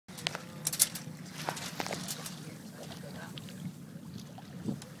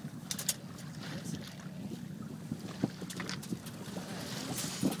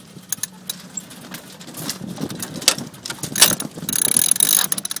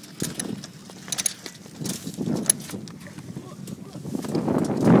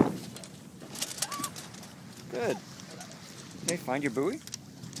Find your buoy.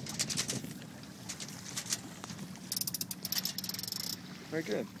 Very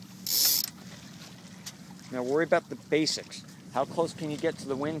good. Now worry about the basics. How close can you get to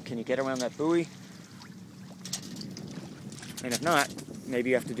the wind? Can you get around that buoy? And if not,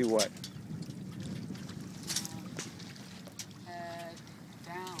 maybe you have to do what? Head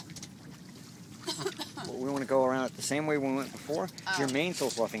down. Well, we want to go around it the same way we went before. If your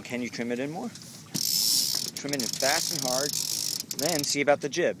mainsail's luffing, can you trim it in more? Trim it in fast and hard. Then see about the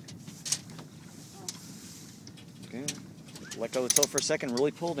jib. Okay. Let go of the tilt for a second, really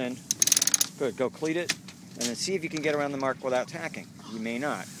pulled in. Good, go cleat it, and then see if you can get around the mark without tacking. You may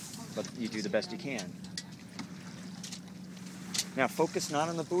not, but you do the best you can. Now focus not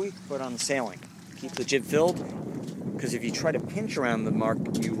on the buoy, but on the sailing. Keep the jib filled, because if you try to pinch around the mark,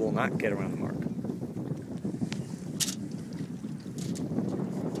 you will not get around the mark.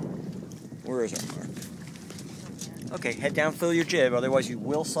 Where is our mark? Okay, head down, fill your jib, otherwise you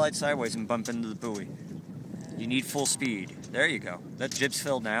will slide sideways and bump into the buoy. You need full speed. There you go. That jib's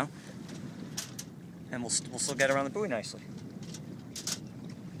filled now. And we'll still get around the buoy nicely.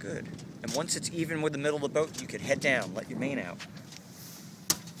 Good. And once it's even with the middle of the boat, you could head down, let your main out.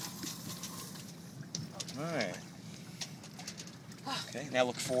 Alright. Okay, now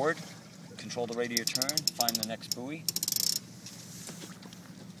look forward. Control the rate of your turn. Find the next buoy.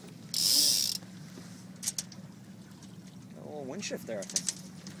 Got a little wind shift there, I think.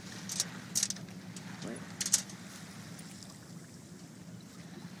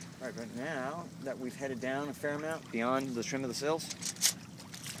 Alright, but now that we've headed down a fair amount beyond the trim of the sails,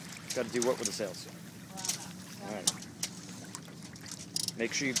 we've got to do what with the sails? Alright.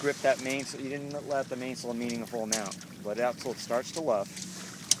 Make sure you grip that mainsail. You didn't let the mainsail a meaningful amount. Let it out till it starts to luff.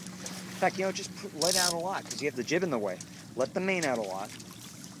 In fact, just let out a lot because you have the jib in the way. Let the main out a lot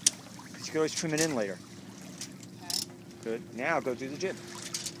because you can always trim it in later. Okay. Good. Now go do the jib.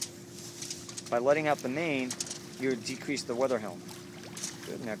 By letting out the main, you decrease the weather helm.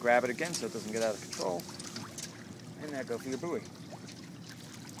 Good. Now grab it again so it doesn't get out of control. And now go for your buoy.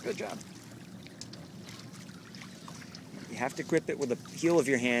 Good job. You have to grip it with the heel of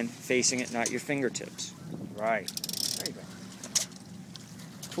your hand facing it, not your fingertips. Right. There you go.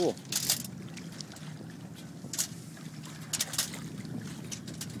 Cool.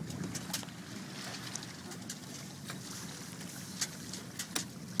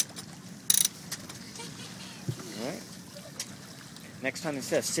 Alright. Next time,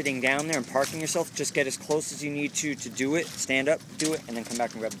 instead of sitting down there and parking yourself, just get as close as you need to do it. Stand up, do it, and then come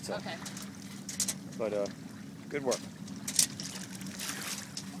back and grab the tilt. Okay. But, good work.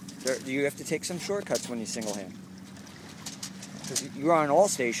 You have to take some shortcuts when you single hand. Because you're on all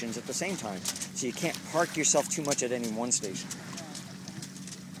stations at the same time. So you can't park yourself too much at any one station.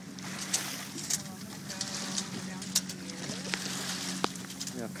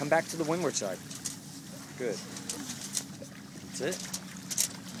 Now come back to the windward side. Good. That's it.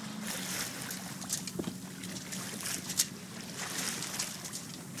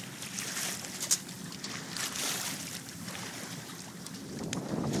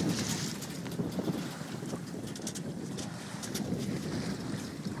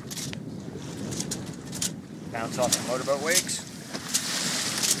 Bounce off the motorboat wakes.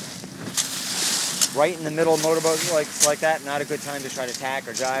 Right in the middle of motorboat wakes like that, not a good time to try to tack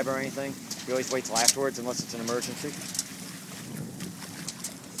or jibe or anything. You always wait till afterwards unless it's an emergency.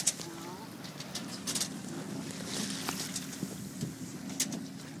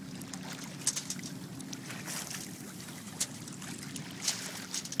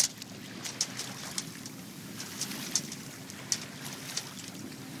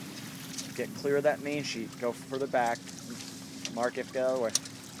 Get clear of that main sheet. Go further back. Mark if go away.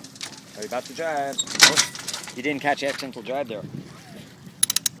 Are you about to jibe? Oh, you didn't catch accidental jibe there.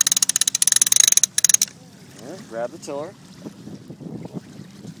 All right, grab the tiller.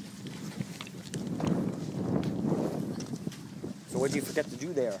 So what did you forget to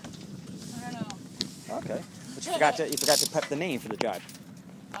do there? I don't know. Okay, but you forgot to prep the main for the jibe.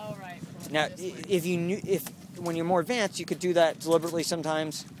 Oh, right. Now, if when you're more advanced, you could do that deliberately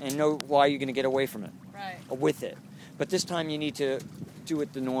sometimes and know why you're going to get away from it. Right. Or with it. But this time you need to do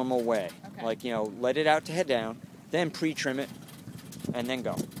it the normal way. Okay. Like, let it out to head down, then pre-trim it, and then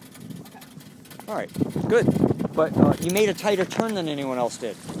go. Okay. All right, good. But you made a tighter turn than anyone else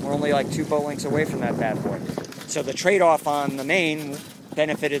did. We're only like 2 boat lengths away from that bad boy. So the trade-off on the main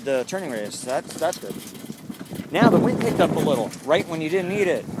benefited the turning radius. So that's good. Now the wind picked up a little, right when you didn't need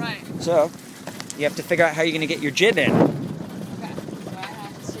it. Right. So you have to figure out how you're going to get your jib in. Okay. So I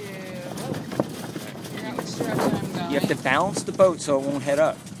have to figure out which direction I'm going. You have to balance the boat so it won't head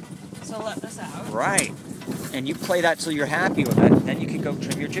up. So let this out. Right. and you play that till you're happy with it, then you can go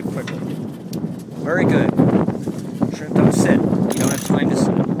trim your jib quickly. Very good. Trim, don't sit. You don't have time to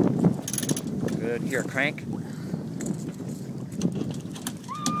sit. Good. Here, crank.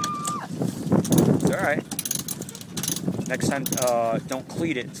 It's alright. Next time, don't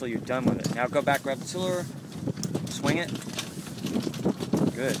cleat it until you're done with it. Now go back, grab the tiller, swing it.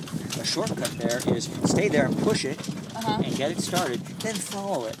 Good. A shortcut there is stay there and push it and get it started, then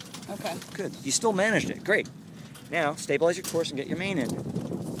follow it. Okay. Good. You still managed it. Great. Now, stabilize your course and get your main in.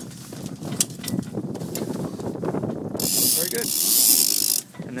 Very good.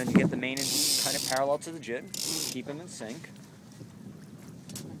 And then you get the main in kind of parallel to the jib. Keep them in sync.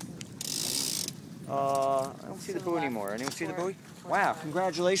 I don't see the buoy anymore. Anyone see the buoy? Wow,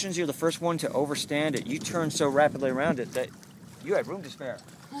 congratulations. You're the first one to overstand it. You turned so rapidly around it that you had room to spare.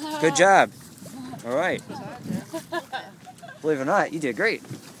 Good job. All right. Believe it or not, you did great.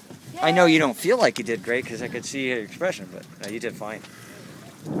 I know you don't feel like you did great because I could see your expression, but you did fine.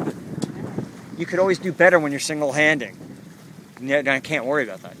 You could always do better when you're single-handing. I can't worry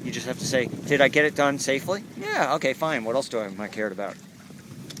about that. You just have to say, did I get it done safely? Yeah, okay, fine. What else do I care about?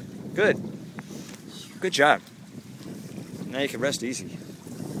 Good. Good job. Now you can rest easy.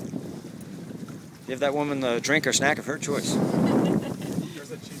 Give that woman the drink or snack of her choice. Where's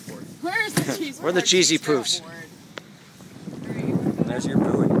the cheese board? Where's the cheese board? We're the cheesy poofs. There's your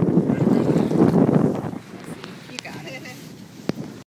buoy.